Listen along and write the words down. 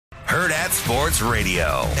Herd at Sports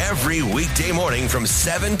Radio. Every weekday morning from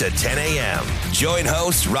 7 to 10 a.m. Join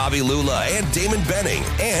hosts Robbie Lula and Damon Benning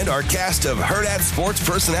and our cast of Herd at Sports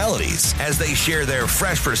personalities as they share their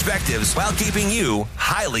fresh perspectives while keeping you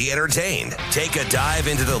highly entertained. Take a dive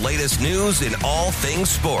into the latest news in all things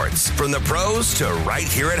sports, from the pros to right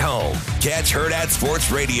here at home. Catch Herd at Sports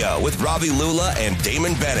Radio with Robbie Lula and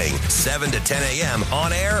Damon Benning, 7 to 10 a.m.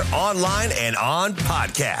 on air, online, and on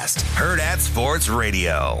podcast. Herd at Sports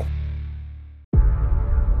Radio.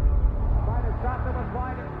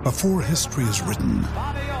 Before history is written,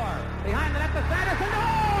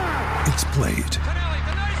 it's played.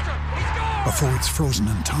 Before it's frozen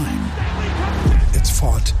in time, it's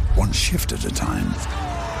fought one shift at a time.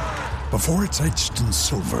 Before it's etched in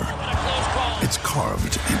silver, it's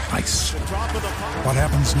carved in ice. What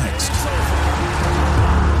happens next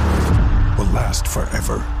will last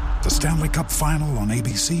forever. The Stanley Cup Final on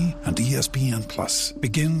ABC and ESPN Plus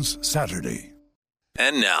begins Saturday.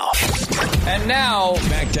 And now,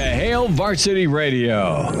 back to Hail Varsity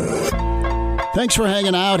Radio. Thanks for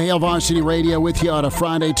hanging out. Hail Varsity Radio with you on a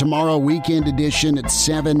Friday. Tomorrow, weekend edition at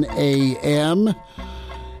 7 a.m.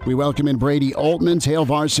 We welcome in Brady Oltmans,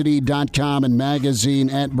 HailVarsity.com and magazine,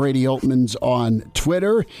 at Brady Oltmans on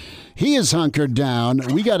Twitter. He is hunkered down.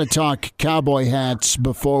 We got to talk cowboy hats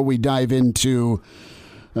before we dive into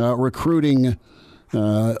recruiting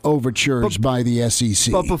overtures by the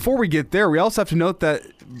SEC. But before we get there, we also have to note that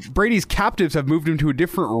Brady's captives have moved him to a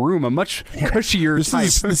different room, a much cushier type.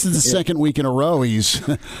 This is the second week in a row he's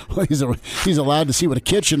allowed to see what a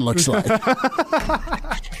kitchen looks like.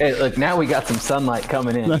 Hey, look, now we got some sunlight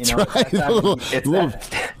coming in. That's right. A little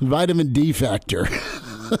vitamin D factor.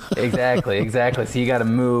 Exactly. So you got to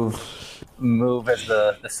move as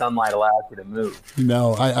the sunlight allows you to move.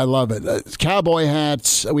 No, I love it. Cowboy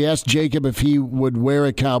hats. We asked Jacob if he would wear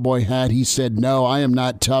a cowboy hat. He said, no, I am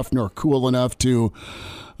not tough nor cool enough to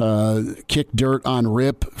kick dirt on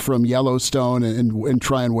Rip from Yellowstone and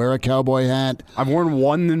try and wear a cowboy hat. I've worn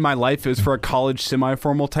one in my life. It was for a college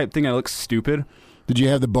semi-formal type thing. I look stupid. Did you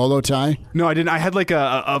have the bolo tie? No, I didn't. I had like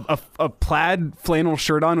a plaid flannel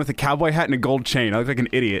shirt on with a cowboy hat and a gold chain. I looked like an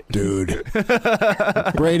idiot. Dude.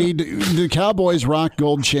 Brady, do Cowboys rock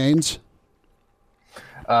gold chains?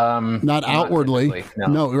 Not outwardly.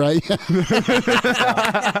 No, right?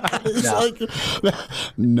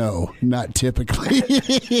 No, not typically.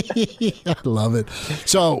 I love it.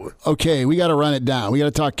 So, okay, we got to run it down. We got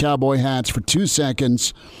to talk cowboy hats for 2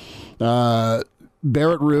 seconds.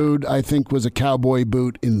 Barrett Ruud, I think, was a cowboy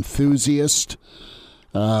boot enthusiast.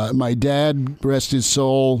 My dad, rest his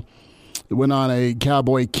soul, went on a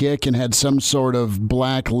cowboy kick and had some sort of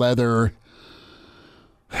black leather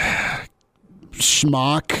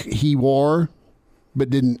schmuck he wore,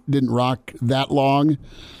 but didn't rock that long,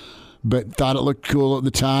 but thought it looked cool at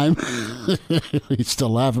the time. We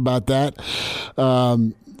still laugh about that.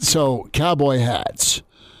 So cowboy hats.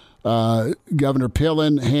 Governor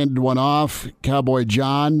Pillen handed one off. Cowboy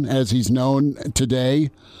John, as he's known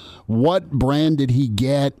today. What brand did he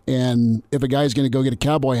get? And if a guy's going to go get a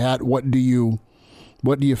cowboy hat, what do you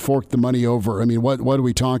fork the money over? I mean, what are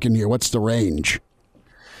we talking here? What's the range?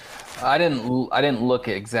 I didn't look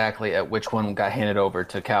exactly at which one got handed over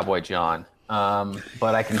to Cowboy John,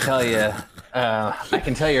 but I can tell you,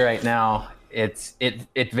 right now, it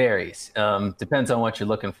varies. Depends on what you're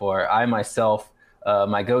looking for. I myself.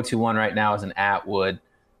 My go-to one right now is an Atwood,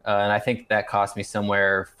 and I think that cost me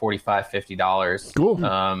somewhere $45, $50. Cool.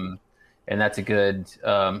 And that's a good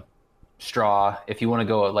straw. If you want to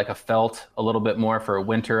go like a felt a little bit more for a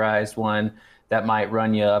winterized one, that might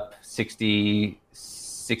run you up $60,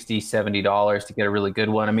 $70 to get a really good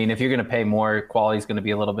one. I mean, if you're going to pay more, quality is going to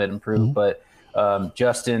be a little bit improved. Mm-hmm. But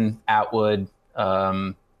Justin, Atwood,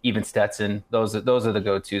 even Stetson, those are the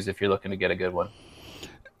go-tos if you're looking to get a good one.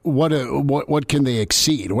 What can they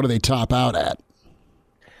exceed? What do they top out at?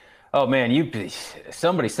 Oh man,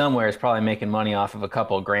 somebody somewhere is probably making money off of a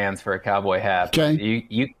couple of grands for a cowboy hat. Okay.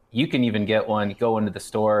 You can even get one. Go into the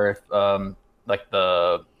store, if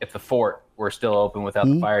the fort were still open without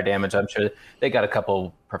the fire damage. I'm sure they got a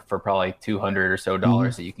couple for probably $200 or so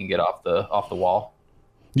that you can get off the wall.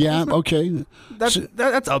 Yeah. Okay. That's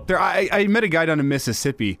up there. I met a guy down in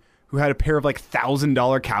Mississippi who had a pair of like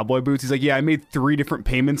 $1,000 cowboy boots. He's like, yeah, I made 3 different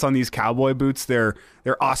payments on these cowboy boots. They're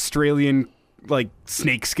Australian like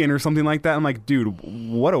snakeskin or something like that. I'm like, dude,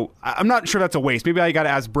 I'm not sure that's a waste. Maybe I got to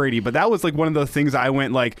ask Brady, but that was like one of the things I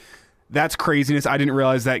went like, that's craziness. I didn't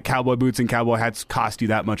realize that cowboy boots and cowboy hats cost you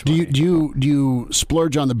that much money. Do you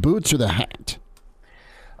splurge on the boots or the hat?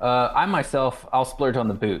 I myself, I'll splurge on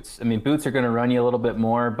the boots. I mean, boots are going to run you a little bit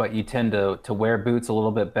more, but you tend to wear boots a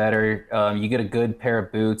little bit better. You get a good pair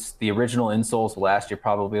of boots. The original insoles will last you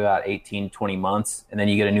probably about 18, 20 months, and then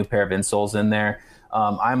you get a new pair of insoles in there.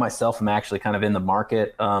 I myself am actually kind of in the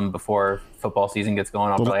market before football season gets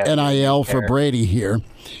going. I'll probably have NIL for Brady here.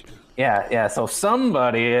 Yeah. So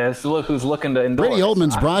somebody is who's looking to endorse. Brady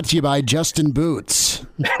Oldman's brought to you by Justin Boots.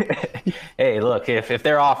 Hey, look, if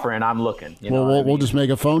they're offering, I'm looking. We'll just make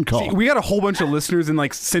a phone call. See, we got a whole bunch of listeners in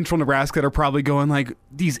like central Nebraska that are probably going like,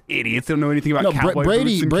 these idiots don't know anything about cowboy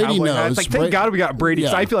boots and Brady cowboy knows. hats. Like, thank God we got Brady.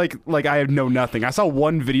 Yeah. I feel like I know nothing. I saw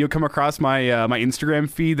one video come across my my Instagram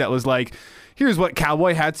feed that was like, here's what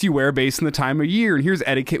cowboy hats you wear based on the time of year, and here's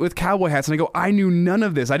etiquette with cowboy hats. And I go, I knew none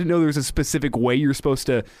of this. I didn't know there was a specific way you're supposed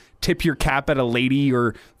to tip your cap at a lady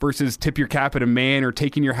or versus tip your cap at a man, or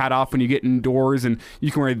taking your hat off when you get indoors and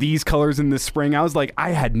you can wear these colors in the spring. I was like,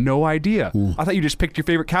 I had no idea. I thought you just picked your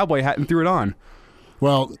favorite cowboy hat and threw it on.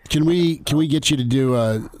 Well, can we get you to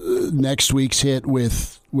do next week's hit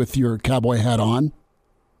with your cowboy hat on?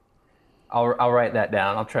 I'll write that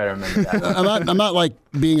down. I'll try to remember that. I'm not like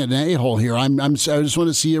being an a-hole here. I just want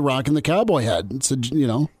to see you rocking the cowboy hat. It's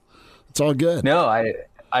it's all good. No,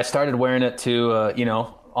 I started wearing it to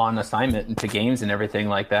on assignment and to games and everything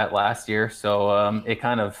like that last year. So it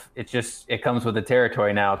comes with the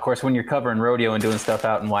territory now. Of course, when you're covering rodeo and doing stuff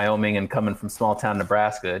out in Wyoming and coming from small town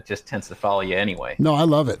Nebraska, it just tends to follow you anyway. No, I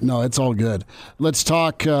love it. No, it's all good. Let's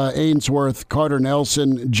talk Ainsworth, Carter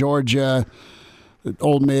Nelson, Georgia,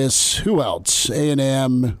 Ole Miss. Who else?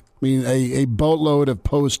 A&M. I mean, a boatload of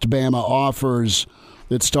post-Bama offers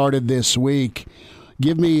that started this week.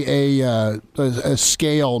 Give me a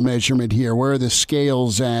scale measurement here. Where are the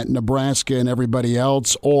scales at Nebraska and everybody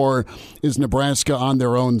else, or is Nebraska on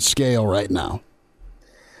their own scale right now?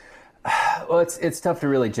 Well, it's tough to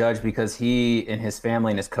really judge because he and his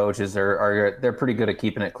family and his coaches they're pretty good at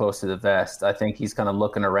keeping it close to the vest. I think he's kind of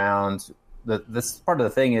looking around. This part of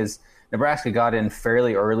the thing is Nebraska got in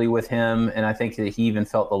fairly early with him, and I think that he even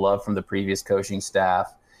felt the love from the previous coaching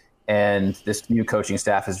staff. And this new coaching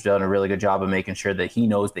staff has done a really good job of making sure that he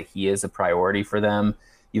knows that he is a priority for them.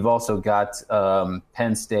 You've also got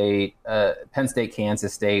Penn State,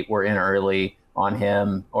 Kansas State were in early on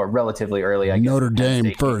him, or relatively early, I guess. Notre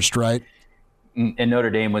Dame first, right? And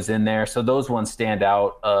Notre Dame was in there. So those ones stand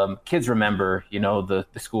out. Kids remember, the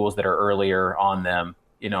schools that are earlier on them.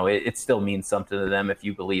 It still means something to them if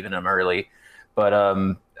you believe in them early. But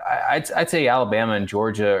I'd say Alabama and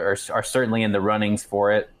Georgia are certainly in the runnings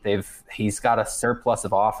for it. He's got a surplus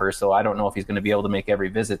of offers, so I don't know if he's going to be able to make every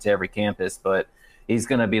visit to every campus, but he's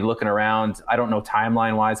going to be looking around. I don't know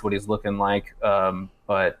timeline-wise what he's looking like,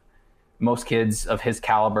 but most kids of his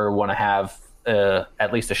caliber want to have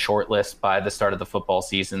at least a short list by the start of the football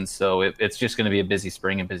season, so it's just going to be a busy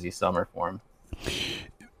spring and busy summer for him.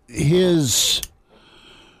 His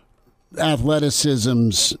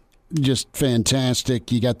athleticism's just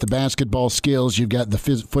fantastic. You got the basketball skills, you've got the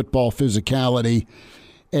football physicality,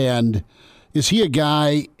 and is he a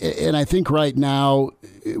guy, and I think right now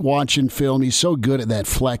watching film, he's so good at that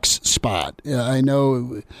flex spot. I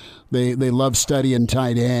know they love studying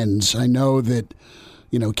tight ends. I know that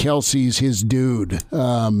Kelsey's his dude,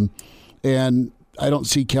 and I don't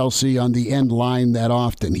see Kelsey on the end line that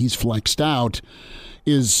often. He's flexed out.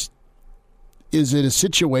 Is it a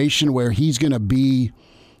situation where he's going to be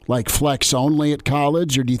like flex only at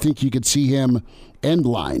college, or do you think you could see him end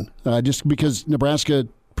line just because Nebraska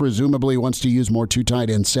presumably wants to use more two tight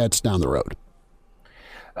end sets down the road?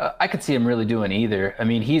 I could see him really doing either. I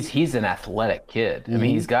mean, he's an athletic kid. I mean,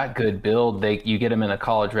 he's got good build. You get him in a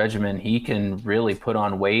college regimen, he can really put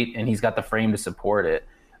on weight, and he's got the frame to support it.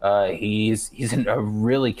 He's a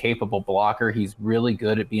really capable blocker. He's really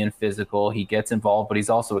good at being physical. He gets involved, but he's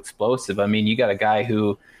also explosive. I mean, you got a guy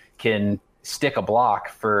who can stick a block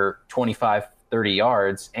for 25, 30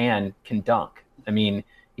 yards and can dunk. I mean,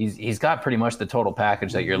 he's got pretty much the total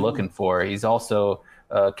package that you're looking for. He's also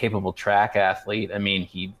a capable track athlete. I mean,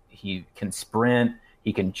 he can sprint,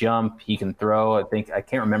 he can jump, he can throw. I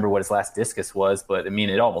can't remember what his last discus was, but I mean,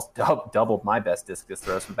 it almost doubled my best discus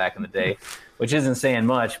throws from back in the day, which isn't saying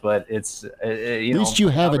much, but it's at least you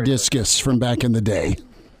have a discus from back in the day.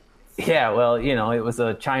 Yeah, well, it was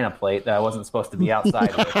a China plate that I wasn't supposed to be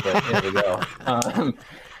outside with, but there we go.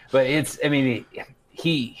 But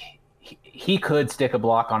he could stick a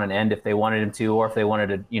block on an end if they wanted him to, or if they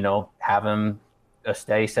wanted to, have him a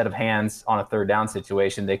steady set of hands on a third down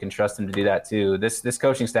situation, they can trust him to do that too. This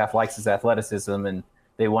coaching staff likes his athleticism, and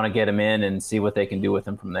they want to get him in and see what they can do with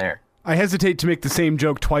him from there. I hesitate to make the same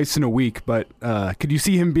joke twice in a week, but could you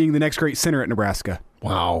see him being the next great center at Nebraska?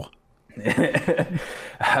 Wow.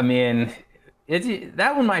 I mean,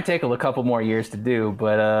 that one might take a couple more years to do,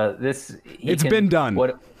 but it's been done.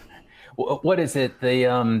 What is it?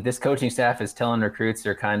 This coaching staff is telling recruits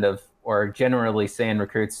or generally saying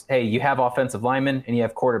recruits, hey, you have offensive linemen and you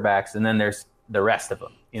have quarterbacks, and then there's the rest of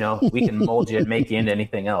them. We can mold you and make you into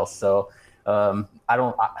anything else. So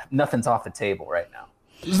nothing's off the table right now.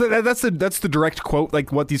 That's the direct quote.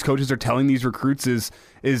 Like, what these coaches are telling these recruits is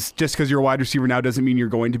just because you're a wide receiver now doesn't mean you're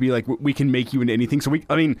going to be. Like, we can make you into anything. So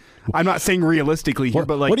I'm not saying realistically here,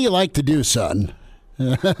 but like, what do you like to do, son?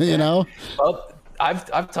 Well,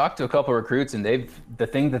 I've talked to a couple of recruits, and the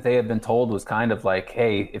thing that they have been told was kind of like,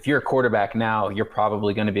 hey, if you're a quarterback now, you're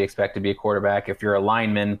probably going to be expected to be a quarterback. If you're a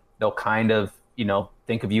lineman, they'll kind of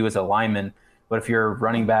think of you as a lineman. But if you're a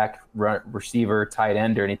running back, receiver, tight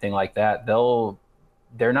end, or anything like that,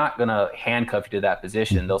 they're not going to handcuff you to that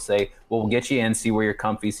position. They'll say, well, we'll get you in, see where you're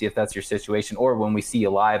comfy, see if that's your situation. Or when we see you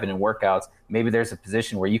live and in workouts, maybe there's a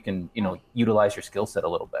position where you can, utilize your skill set a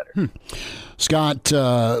little better. Scott,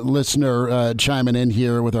 listener, chiming in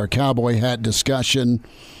here with our cowboy hat discussion,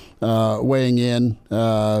 weighing in,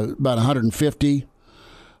 about 150.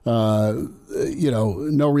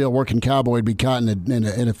 No real working cowboy would be caught in a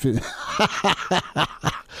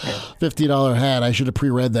 $50 hat. I should have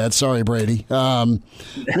pre-read that. Sorry, Brady.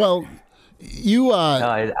 Well, you.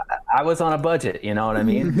 I was on a budget. You know what I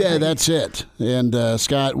mean? Yeah, that's it. And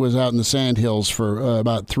Scott was out in the Sandhills for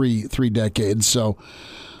about three decades. So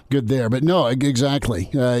good there. But no, exactly.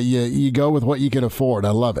 You go with what you can afford.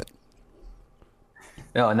 I love it.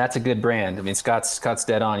 No, and that's a good brand. I mean, Scott's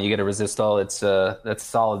dead on. You get a Resistol. That's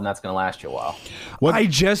solid, and that's going to last you a while. I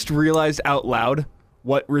just realized out loud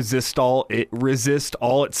what Resistol.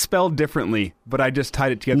 It's spelled differently, but I just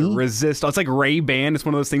tied it together. Resistol. It's like Ray-Ban. It's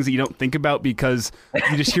one of those things that you don't think about because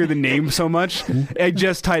you just hear the name so much. I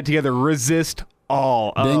just tied it together. Resist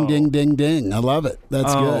all. Ding, ding, ding, ding. I love it.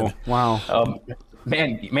 That's good. Wow.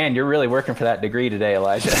 Man, you're really working for that degree today,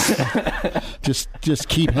 Elijah. just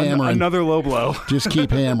keep hammering. Another low blow. Just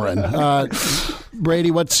keep hammering.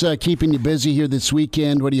 Brady, what's keeping you busy here this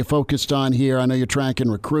weekend? What are you focused on here? I know you're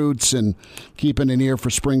tracking recruits and keeping an ear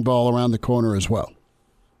for spring ball around the corner as well.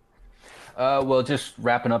 Well, just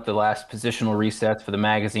wrapping up the last positional resets for the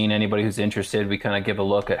magazine. Anybody who's interested, we kind of give a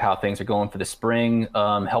look at how things are going for the spring.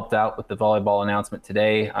 Helped out with the volleyball announcement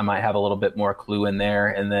today. I might have a little bit more clue in there.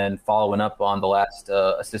 And then following up on the last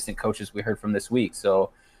assistant coaches we heard from this week. So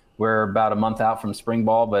we're about a month out from spring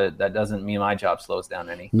ball, but that doesn't mean my job slows down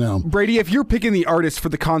any. No. Brady, if you're picking the artist for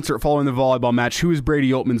the concert following the volleyball match, who is Brady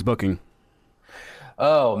Oltmans booking?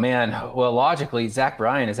 Oh, man. Well, logically, Zach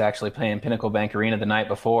Bryan is actually playing Pinnacle Bank Arena the night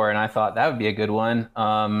before, and I thought that would be a good one.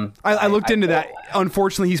 I looked into that.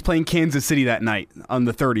 Unfortunately, he's playing Kansas City that night on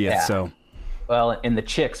the 30th. Yeah. So, well, and the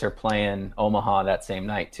Chicks are playing Omaha that same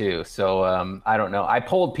night, too. So, I don't know. I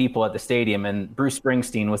polled people at the stadium, and Bruce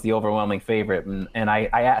Springsteen was the overwhelming favorite. And I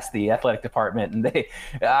asked the athletic department, and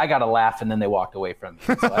I got a laugh, and then they walked away from me.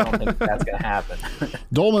 So I don't think that's going to happen.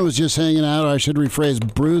 Dolman was just hanging out, or I should rephrase,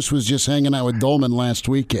 Bruce was just hanging out with Dolman last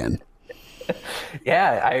weekend.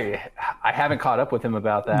 Yeah, I haven't caught up with him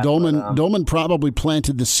about that. Dolman probably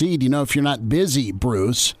planted the seed. If you're not busy,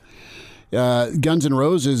 Bruce, Guns N'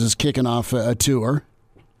 Roses is kicking off a tour.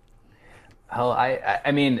 Well,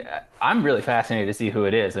 I mean, I'm really fascinated to see who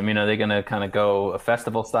it is. I mean, are they going to kind of go a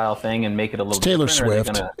festival style thing and make it a little Taylor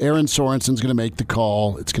different? Swift. Aaron Sorensen's going to make the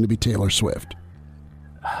call. It's going to be Taylor Swift.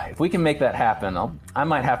 If we can make that happen, I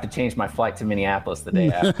might have to change my flight to Minneapolis the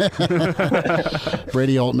day after.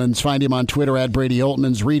 Brady Oltmans. Find him on Twitter at Brady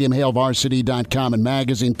Oltmans. Read him, HailVarsity.com and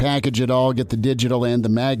magazine. Package it all. Get the digital and the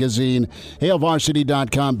magazine.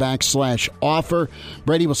 HailVarsity.com/offer.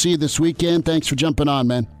 Brady, we'll see you this weekend. Thanks for jumping on,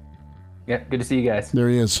 man. Yeah, good to see you guys. There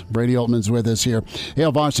he is. Brady Oltmans with us here.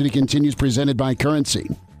 Hail Varsity continues, presented by Currency.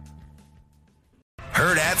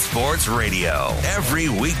 Hurrdat Sports Radio, every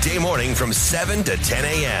weekday morning from 7 to 10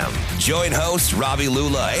 a.m. Join hosts Robbie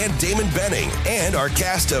Lula and Damon Benning and our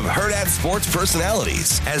cast of Hurrdat Sports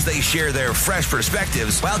personalities as they share their fresh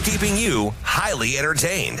perspectives while keeping you highly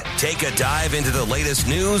entertained. Take a dive into the latest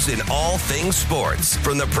news in all things sports,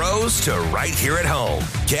 from the pros to right here at home.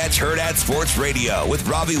 Catch Hurrdat Sports Radio with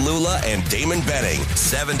Robbie Lula and Damon Benning,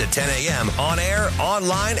 7 to 10 a.m. on air,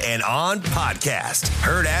 online, and on podcast.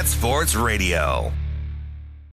 Hurrdat Sports Radio.